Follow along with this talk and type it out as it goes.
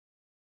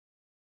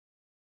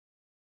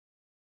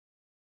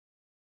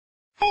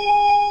Okay,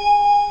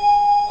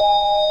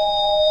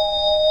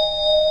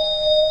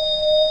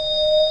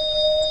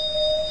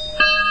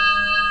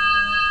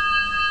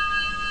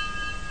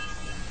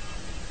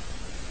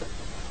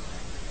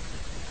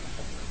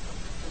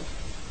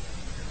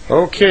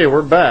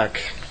 we're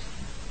back.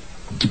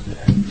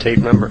 Tape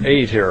number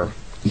 8 here.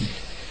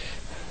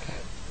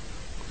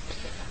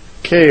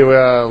 Okay,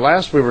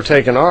 last we were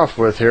taken off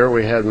with here,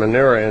 we had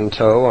Meier in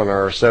tow on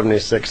our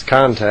 76th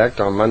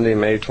contact on Monday,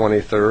 May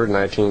 23rd,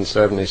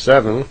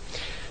 1977.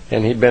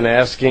 And he'd been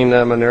asking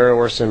Meier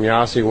where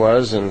Semjase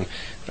was, and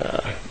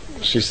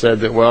she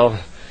said that, well,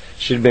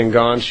 she'd been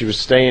gone, she was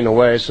staying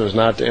away so as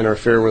not to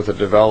interfere with the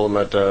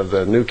development of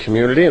the new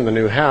community and the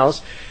new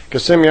house,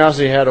 because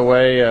Semjase had a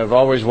way of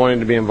always wanting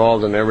to be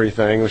involved in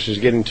everything, which is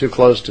getting too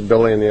close to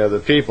Billy and the other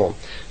people.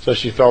 So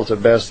she felt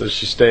it best that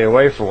she stay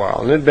away for a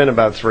while, and it had been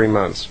about 3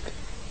 months.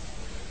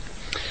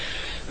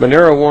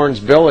 Meier warns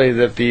Billy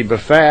that the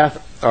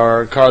Befath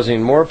are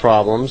causing more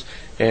problems,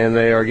 and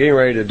they are getting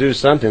ready to do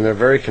something. They're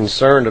very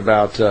concerned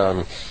about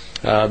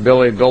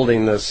Billy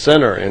building this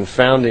center and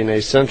founding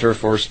a center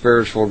for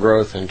spiritual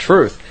growth and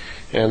truth,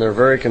 and they're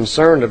very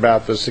concerned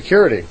about the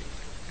security.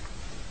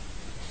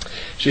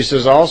 She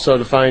says also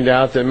to find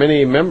out that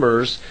many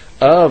members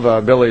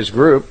of Billy's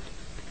group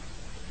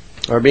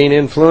are being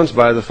influenced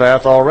by the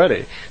Fath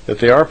already, that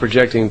they are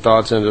projecting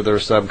thoughts into their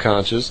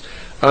subconscious,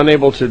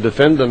 unable to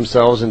defend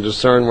themselves and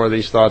discern where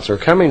these thoughts are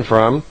coming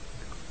from.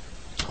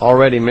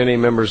 Already many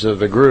members of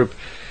the group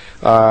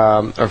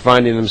are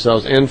finding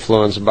themselves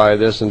influenced by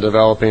this and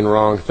developing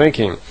wrong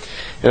thinking.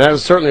 And that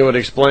certainly would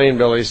explain,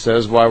 Billy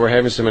says, why we're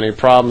having so many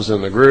problems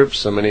in the group,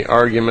 so many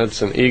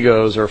arguments and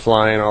egos are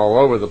flying all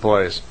over the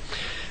place.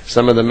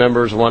 Some of the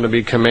members want to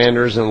be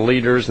commanders and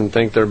leaders and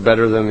think they're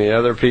better than the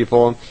other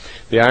people.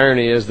 The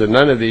irony is that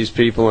none of these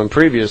people in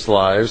previous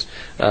lives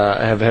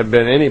have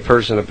been any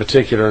person of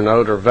particular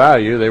note or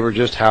value. They were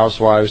just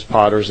housewives,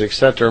 potters,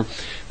 etc.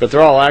 But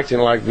they're all acting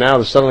like now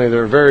that suddenly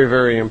they're very,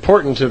 very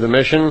important to the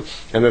mission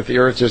and that the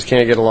earth just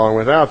can't get along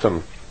without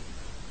them.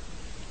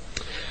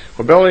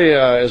 Well, Billy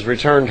is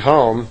returned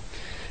home,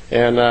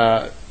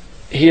 and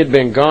he had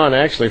been gone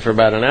actually for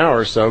about an hour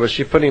or so, but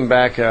she put him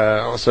back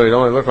so it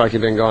only looked like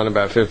he'd been gone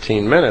about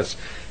 15 minutes.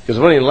 Because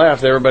when he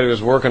left, everybody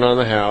was working on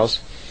the house,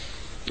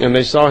 and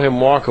they saw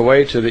him walk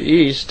away to the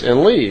east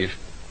and leave.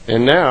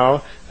 And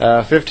now,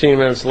 15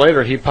 minutes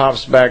later, he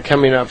pops back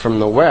coming up from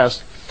the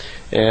west,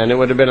 and it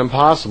would have been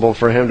impossible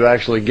for him to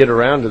actually get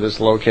around to this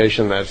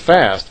location that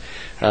fast.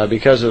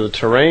 Because of the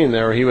terrain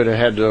there, he would have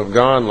had to have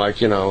gone, like,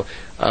 you know,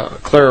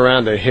 clear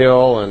around a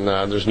hill, and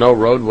there's no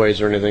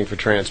roadways or anything for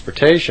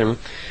transportation.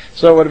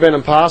 So it would have been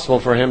impossible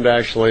for him to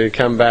actually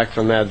come back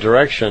from that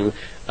direction,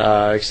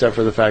 except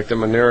for the fact that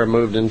Meier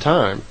moved in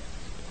time.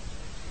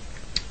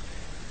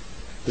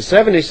 The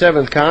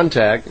 77th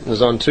contact was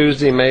on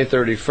Tuesday, May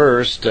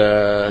 31st,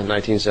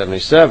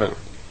 1977.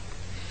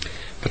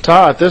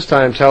 Ptah at this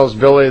time tells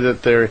Billy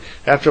that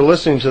after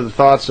listening to the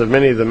thoughts of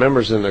many of the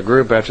members in the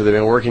group after they've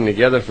been working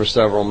together for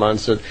several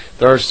months, that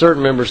there are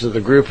certain members of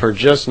the group who are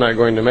just not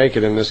going to make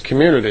it in this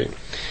community.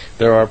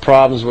 There are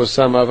problems with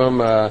some of them,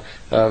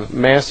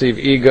 massive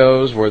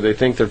egos where they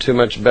think they're too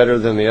much better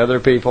than the other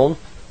people.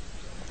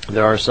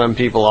 There are some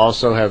people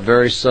also have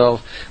very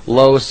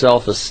low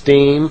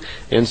self-esteem,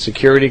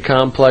 insecurity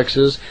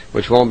complexes,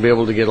 which won't be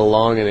able to get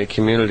along in a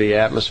community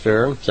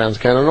atmosphere. Sounds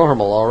kind of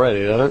normal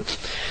already, doesn't it?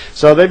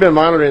 So they've been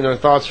monitoring their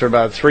thoughts for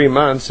about 3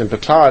 months, and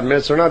Ptah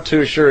admits they're not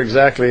too sure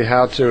exactly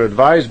how to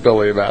advise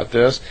Billy about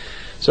this.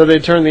 So they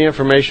turned the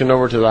information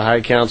over to the High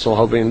Council,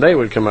 hoping they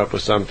would come up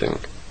with something.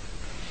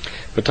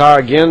 Ptah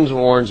again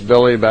warns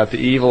Billy about the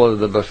evil of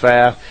the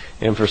Befath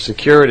and for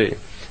security.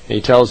 He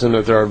tells him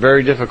that there are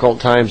very difficult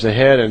times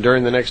ahead, and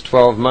during the next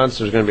 12 months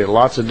there's going to be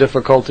lots of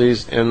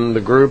difficulties in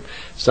the group.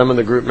 Some of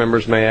the group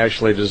members may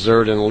actually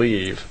desert and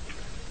leave.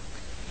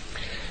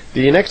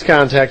 The next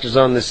contact is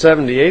on the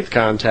 78th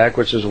contact,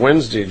 which is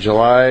Wednesday,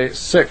 July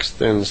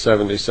 6th in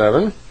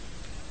 77.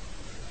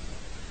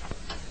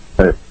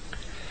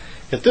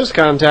 At this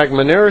contact,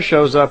 Meier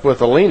shows up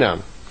with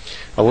Alina.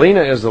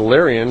 Alina is a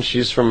Lyrian.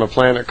 She's from a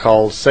planet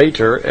called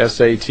Sater,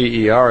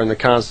 S-A-T-E-R, in the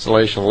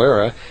constellation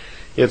Lyra.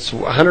 It's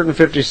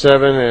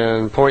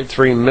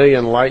 157.3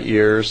 million light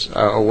years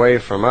away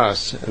from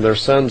us. And their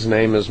son's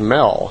name is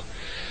Mel.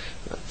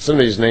 Some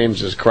of these names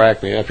just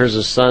crack me up. Here's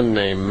a son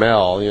named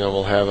Mel. You know,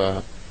 we'll have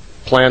a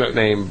planet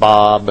named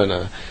Bob and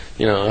a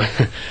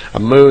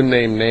moon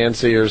named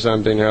Nancy or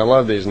something. I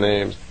love these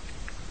names.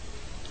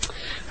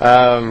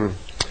 The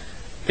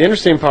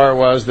interesting part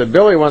was that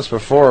Billy once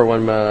before,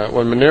 when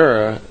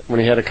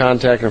he had a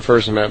contact and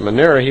first met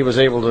Meier, he was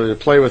able to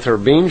play with her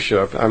beam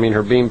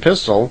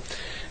pistol,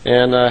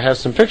 and has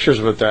some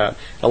pictures with that.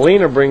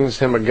 Alina brings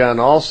him a gun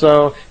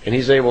also, and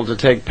he's able to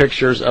take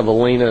pictures of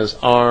Alina's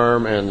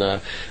arm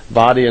and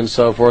body and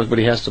so forth, but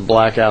he has to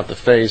black out the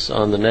face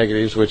on the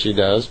negatives, which he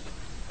does.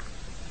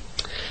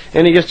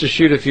 And he gets to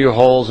shoot a few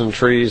holes in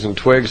trees and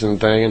twigs and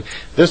things. And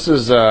this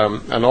is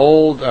an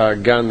old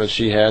gun that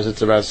she has.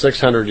 It's about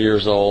 600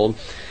 years old.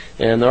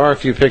 and there are a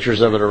few pictures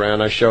of it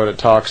around. I show it at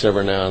talks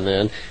every now and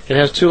then. It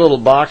has two little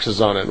boxes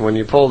on it, and when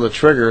you pull the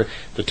trigger,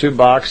 the two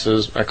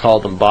boxes, I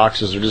call them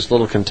boxes, are just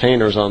little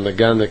containers on the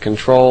gun that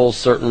control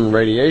certain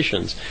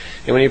radiations.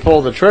 And when you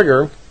pull the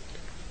trigger,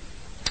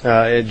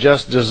 it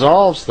just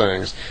dissolves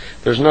things.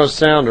 There's no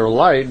sound or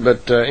light,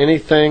 but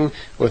anything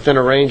within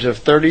a range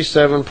of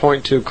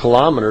 37.2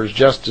 kilometers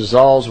just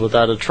dissolves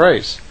without a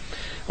trace.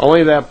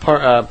 Only that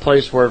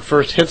place where it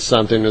first hits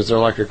something is there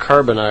like a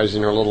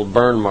carbonizing or a little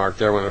burn mark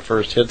there when it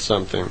first hits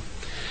something.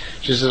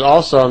 She says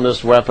also on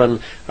this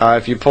weapon,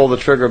 if you pull the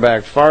trigger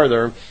back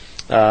farther,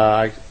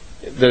 that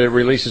it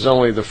releases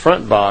only the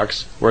front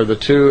box where the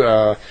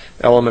two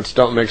elements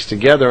don't mix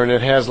together, and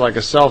it has like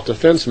a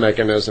self-defense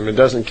mechanism. It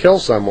doesn't kill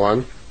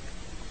someone.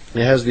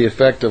 It has the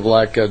effect of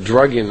like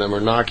drugging them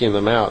or knocking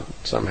them out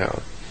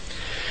somehow.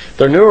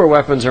 Their newer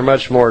weapons are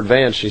much more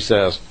advanced, she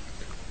says.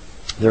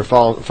 They're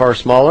far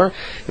smaller,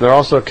 and they're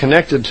also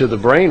connected to the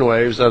brain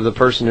waves of the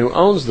person who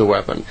owns the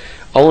weapon.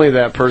 Only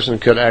that person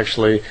could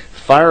actually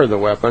fire the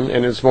weapon,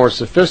 and it's more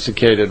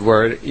sophisticated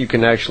where you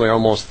can actually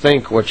almost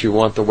think what you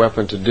want the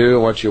weapon to do,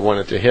 what you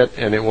want it to hit,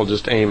 and it will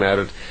just aim at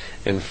it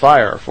and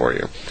fire for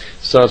you.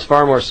 So it's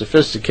far more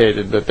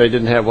sophisticated, but they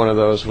didn't have one of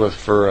those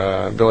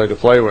for Billy to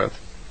play with.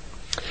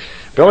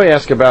 Billy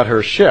asked about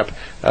her ship.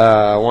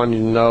 Wanted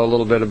to know a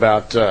little bit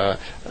about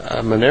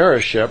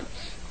Meier's ship,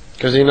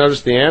 because he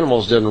noticed the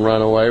animals didn't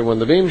run away when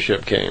the beam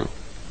ship came.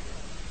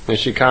 And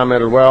she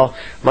commented, well,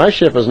 my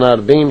ship is not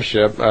a beam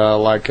ship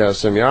like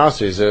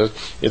Semjase's is.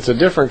 It's a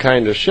different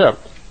kind of ship.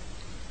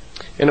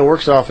 And it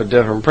works off a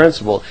different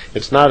principle.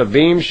 It's not a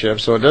beam ship,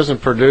 so it doesn't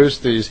produce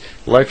these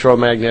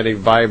electromagnetic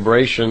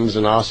vibrations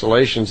and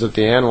oscillations that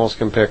the animals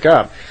can pick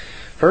up.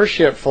 Her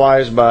ship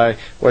flies by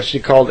what she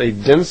called a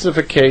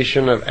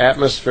densification of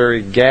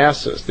atmospheric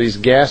gases. These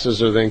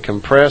gases are then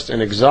compressed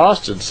and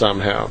exhausted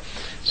somehow.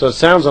 So it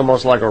sounds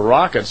almost like a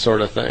rocket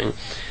sort of thing,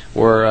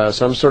 where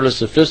some sort of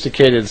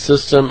sophisticated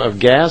system of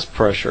gas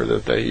pressure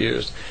that they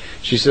used.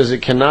 She says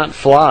it cannot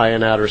fly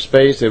in outer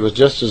space. It was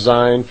just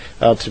designed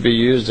to be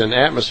used in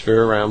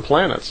atmosphere around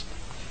planets.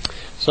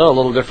 So a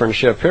little different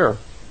ship here.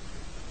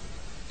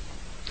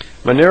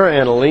 Meier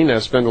and Alina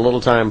spend a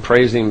little time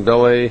praising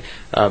Billy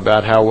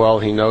about how well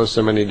he knows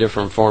so many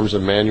different forms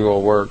of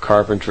manual work,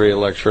 carpentry,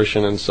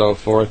 electrician, and so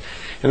forth.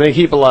 And they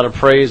keep a lot of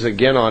praise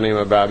again on him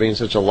about being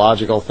such a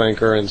logical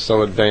thinker and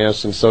so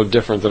advanced and so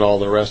different than all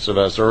the rest of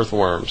us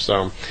earthworms.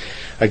 So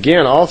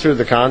again, all through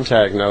the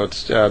contact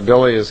notes,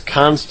 Billy is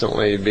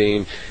constantly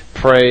being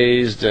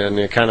praised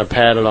and kind of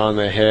patted on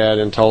the head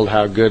and told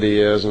how good he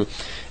is. And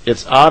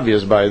it's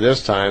obvious by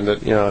this time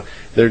that, you know,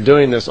 they're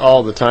doing this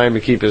all the time to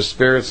keep his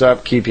spirits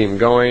up, keep him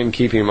going,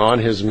 keep him on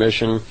his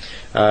mission.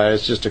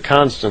 It's just a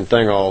constant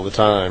thing all the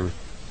time.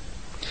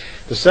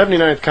 The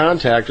 79th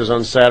contact was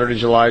on Saturday,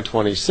 July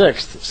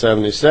 26th,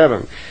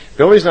 77.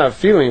 Billy's not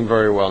feeling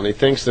very well, and he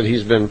thinks that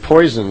he's been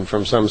poisoned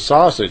from some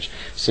sausage.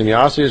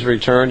 Semjase has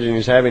returned, and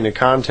he's having a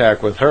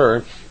contact with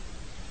her.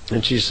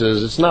 And she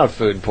says it's not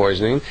food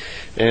poisoning,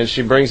 and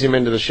she brings him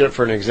into the ship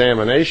for an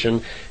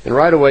examination, and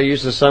right away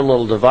uses some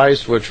little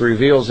device which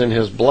reveals in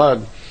his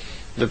blood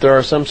that there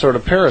are some sort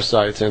of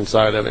parasites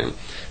inside of him.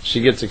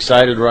 She gets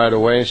excited right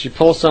away, and she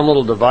pulls some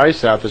little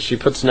device out that she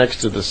puts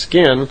next to the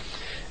skin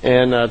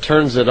and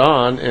turns it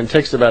on, and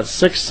takes about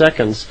 6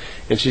 seconds,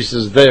 and she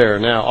says, there,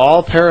 now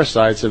all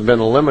parasites have been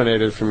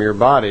eliminated from your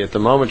body. At the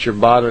moment your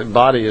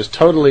body is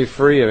totally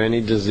free of any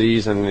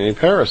disease and any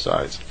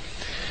parasites.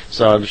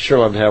 So I'd sure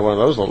love to have one of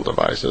those little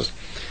devices.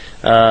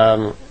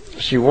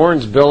 She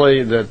warns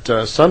Billy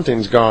that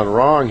something's gone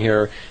wrong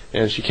here,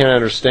 and she can't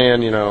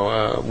understand, you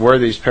know, where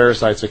these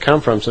parasites have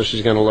come from, so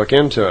she's going to look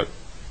into it.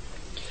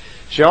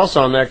 She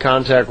also, on that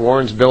contact,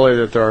 warns Billy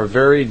that there are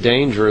very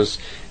dangerous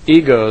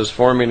egos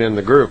forming in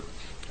the group,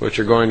 which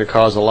are going to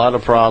cause a lot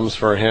of problems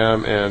for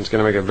him, and it's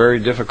going to make it very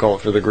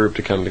difficult for the group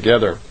to come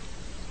together.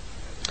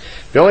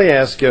 Billy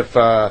asks if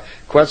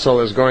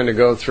Quetzal is going to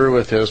go through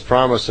with his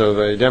promise of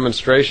a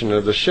demonstration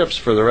of the ships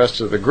for the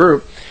rest of the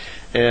group,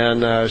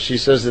 and she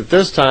says at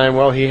this time,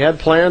 well, he had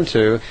planned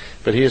to,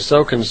 but he is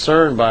so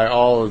concerned by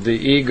all of the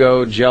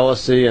ego,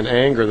 jealousy, and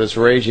anger that's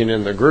raging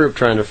in the group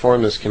trying to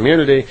form this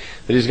community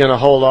that he's going to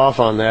hold off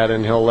on that,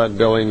 and he'll let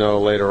Billy know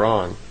later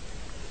on.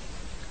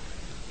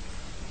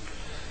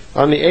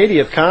 On the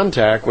 80th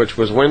contact, which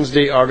was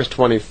Wednesday, August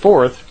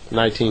 24th,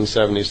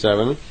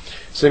 1977,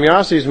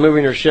 Semjase is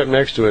moving her ship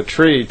next to a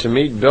tree to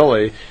meet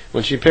Billy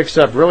when she picks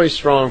up really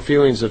strong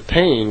feelings of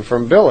pain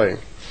from Billy.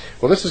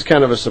 Well, this is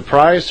kind of a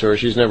surprise to her.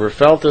 She's never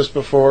felt this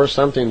before.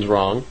 Something's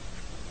wrong.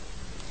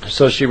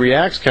 So she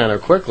reacts kind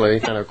of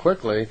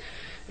quickly,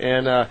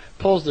 and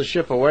pulls the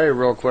ship away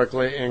real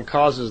quickly and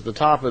causes the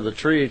top of the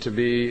tree to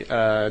be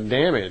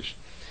damaged,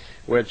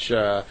 which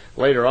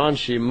later on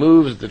she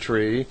moves the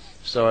tree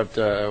so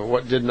it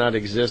what did not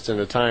exist in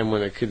a time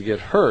when it could get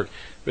hurt.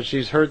 But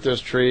she's hurt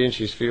this tree, and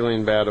she's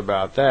feeling bad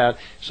about that.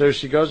 So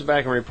she goes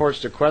back and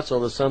reports to Quetzal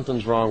that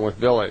something's wrong with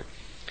Billy.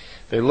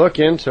 They look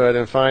into it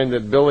and find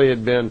that Billy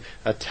had been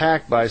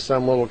attacked by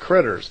some little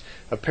critters.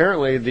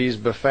 Apparently these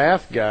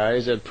Befath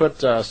guys had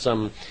put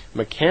some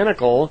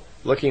mechanical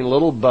looking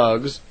little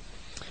bugs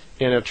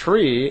in a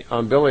tree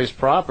on Billy's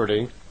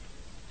property.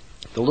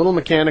 The little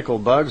mechanical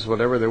bugs,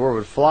 whatever they were,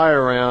 would fly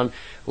around,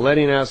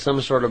 letting out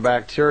some sort of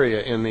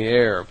bacteria in the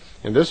air.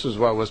 And this was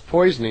what was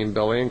poisoning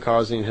Billy and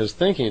causing his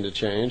thinking to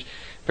change.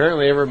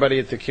 Apparently everybody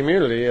at the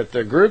community, at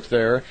the group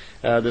there,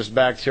 this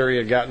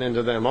bacteria had gotten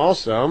into them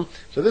also.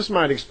 So this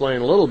might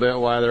explain a little bit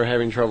why they're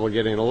having trouble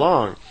getting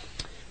along.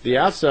 The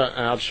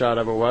outshot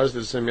of it was that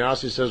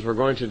Semjase says we're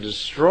going to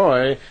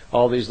destroy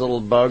all these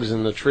little bugs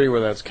in the tree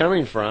where that's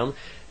coming from.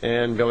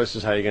 And Billy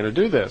says, how are you going to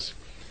do this?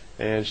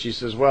 And she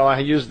says, well, I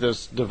use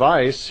this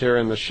device here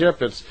in the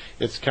ship. It's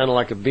kind of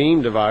like a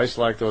beam device,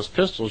 like those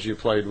pistols you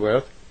played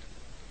with.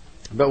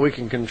 But we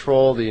can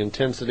control the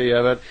intensity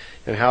of it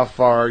and how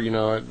far,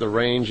 the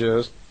range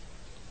is.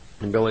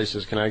 And Billy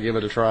says, can I give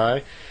it a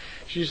try?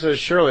 She says,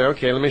 surely,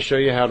 okay, let me show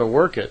you how to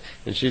work it.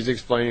 And she's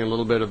explaining a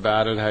little bit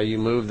about it, how you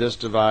move this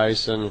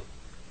device and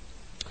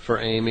for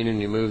aiming,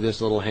 and you move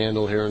this little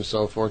handle here and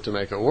so forth to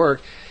make it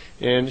work.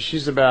 And she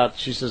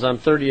says, I'm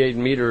 38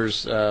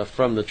 meters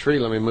from the tree.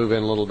 Let me move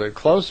in a little bit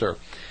closer.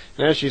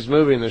 And as she's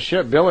moving the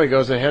ship, Billy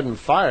goes ahead and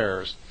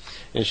fires.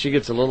 And she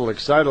gets a little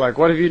excited, like,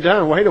 what have you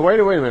done? Wait a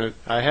minute.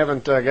 I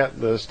haven't got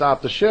to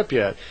stop the ship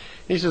yet.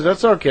 He says,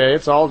 that's okay.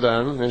 It's all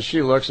done. And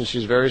she looks, and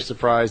she's very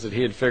surprised that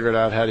he had figured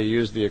out how to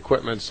use the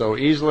equipment so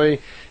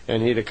easily,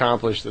 and he'd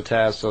accomplished the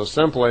task so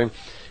simply. And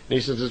he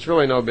says, it's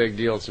really no big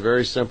deal. It's a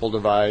very simple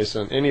device,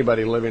 and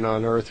anybody living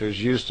on Earth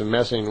who's used to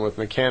messing with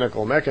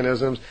mechanical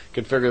mechanisms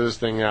could figure this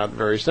thing out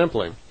very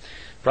simply.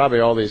 Probably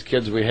all these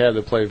kids we had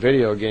that play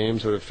video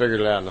games would have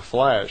figured it out in a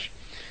flash.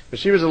 But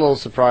she was a little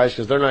surprised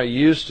because they're not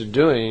used to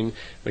doing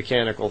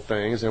mechanical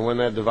things, and when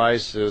that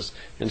device is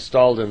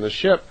installed in the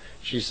ship,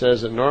 she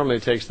says it normally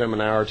takes them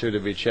an hour or two to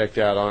be checked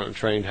out on it and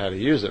trained how to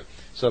use it.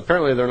 So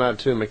apparently they're not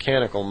too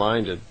mechanical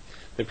minded.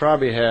 They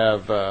probably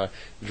have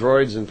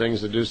droids and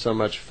things that do so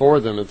much for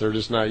them that they're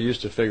just not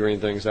used to figuring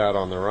things out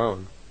on their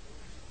own.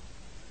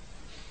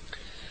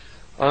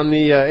 On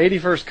the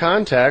 81st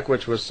contact,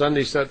 which was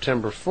Sunday,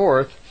 September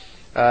 4th,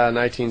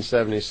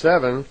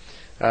 1977,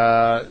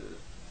 a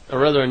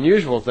rather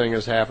unusual thing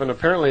has happened.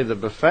 Apparently the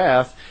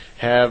Befath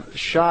have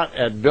shot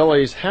at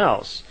Billy's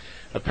house.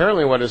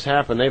 Apparently what has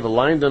happened, they've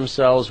aligned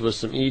themselves with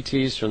some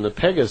ETs from the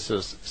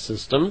Pegasus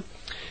system,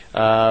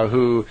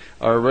 who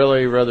are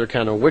really rather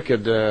kind of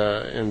wicked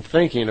in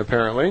thinking,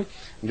 apparently.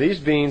 These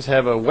beings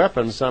have a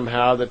weapon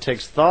somehow that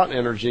takes thought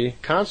energy,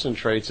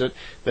 concentrates it,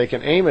 they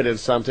can aim it at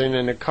something,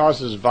 and it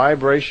causes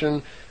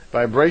vibrational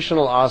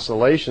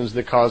oscillations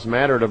that cause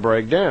matter to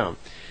break down.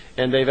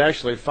 And they've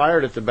actually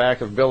fired at the back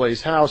of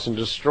Billy's house and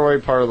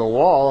destroyed part of the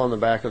wall on the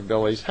back of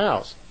Billy's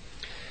house.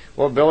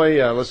 Well, Billy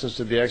listens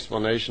to the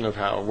explanation of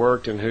how it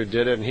worked and who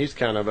did it, and he's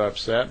kind of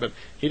upset, but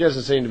he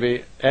doesn't seem to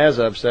be as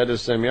upset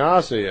as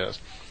Semjase is.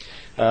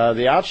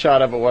 The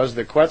outshot of it was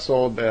that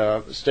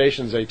Quetzal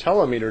stations a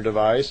telemeter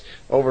device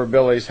over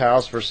Billy's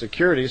house for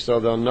security, so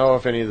they'll know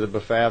if any of the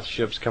Befath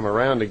ships come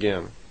around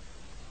again.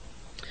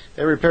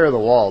 They repair the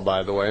wall,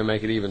 by the way,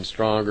 make it even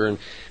stronger, and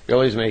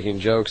Billy's making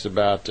jokes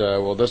about,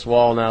 will this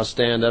wall now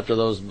stand up to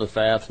those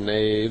Befath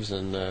knaves?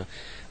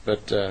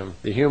 But the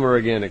humor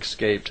again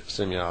escaped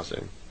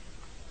Semjase.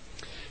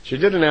 She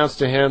did announce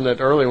to him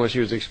that early when she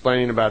was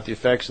explaining about the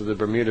effects of the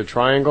Bermuda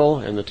Triangle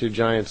and the two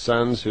giant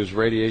suns whose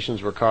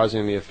radiations were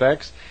causing the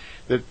effects,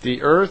 that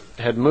the Earth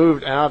had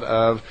moved out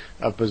of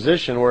a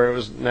position where it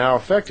was now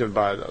affected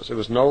by those. It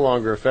was no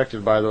longer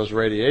affected by those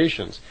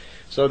radiations.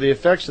 So the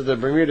effects of the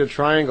Bermuda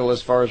Triangle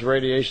as far as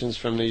radiations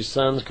from these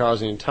suns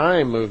causing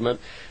time movement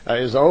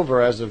is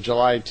over as of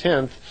July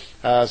 10th,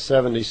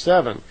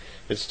 77.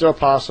 It's still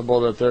possible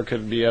that there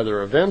could be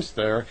other events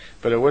there,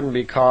 but it wouldn't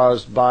be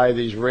caused by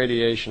these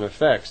radiation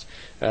effects.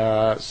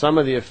 Some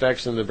of the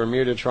effects in the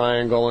Bermuda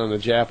Triangle and the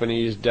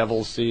Japanese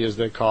Devil's Sea, as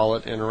they call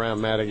it, and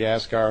around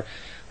Madagascar,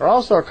 are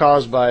also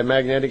caused by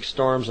magnetic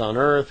storms on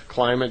Earth,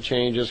 climate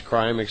changes,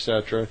 crime,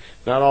 etc.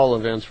 Not all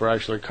events were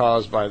actually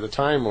caused by the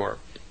time warp.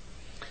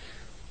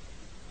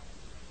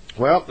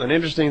 Well, an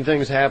interesting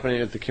thing is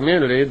happening at the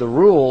community. The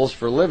rules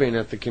for living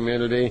at the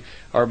community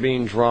are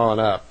being drawn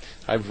up.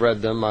 I've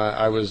read them.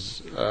 I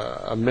was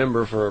a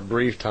member for a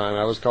brief time.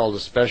 I was called a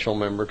special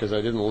member because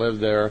I didn't live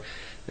there,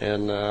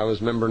 and I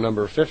was member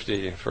number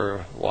 50 for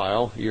a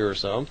while, a year or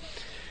so.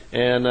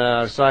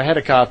 And so I had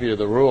a copy of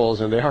the rules,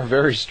 and they are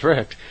very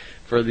strict.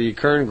 For the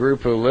current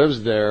group who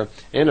lives there,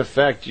 in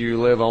effect, you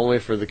live only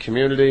for the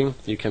community.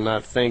 You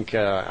cannot think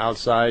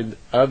outside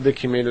of the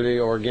community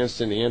or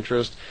against any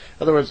interest.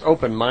 In other words,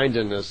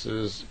 open-mindedness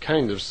is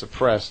kind of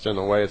suppressed in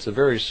a way. It's a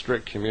very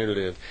strict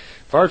community.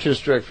 Far too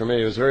strict for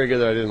me. It was very good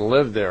that I didn't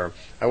live there.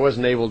 I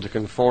wasn't able to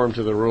conform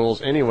to the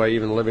rules anyway,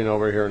 even living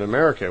over here in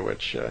America,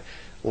 which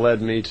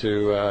led me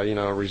to,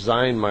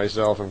 resign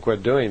myself and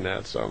quit doing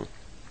that. So.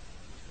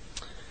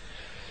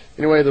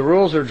 Anyway, the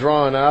rules are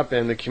drawn up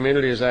and the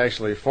community is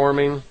actually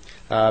forming.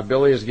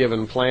 Billy has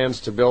given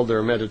plans to build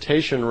their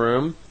meditation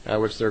room,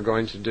 which they're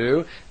going to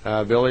do.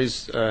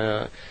 Billy's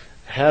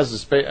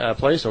has a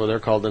place over there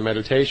called the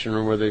meditation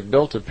room, where they've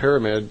built a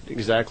pyramid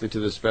exactly to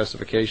the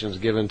specifications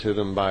given to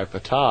them by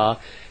Ptah,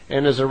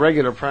 and as a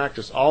regular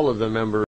practice, all of the members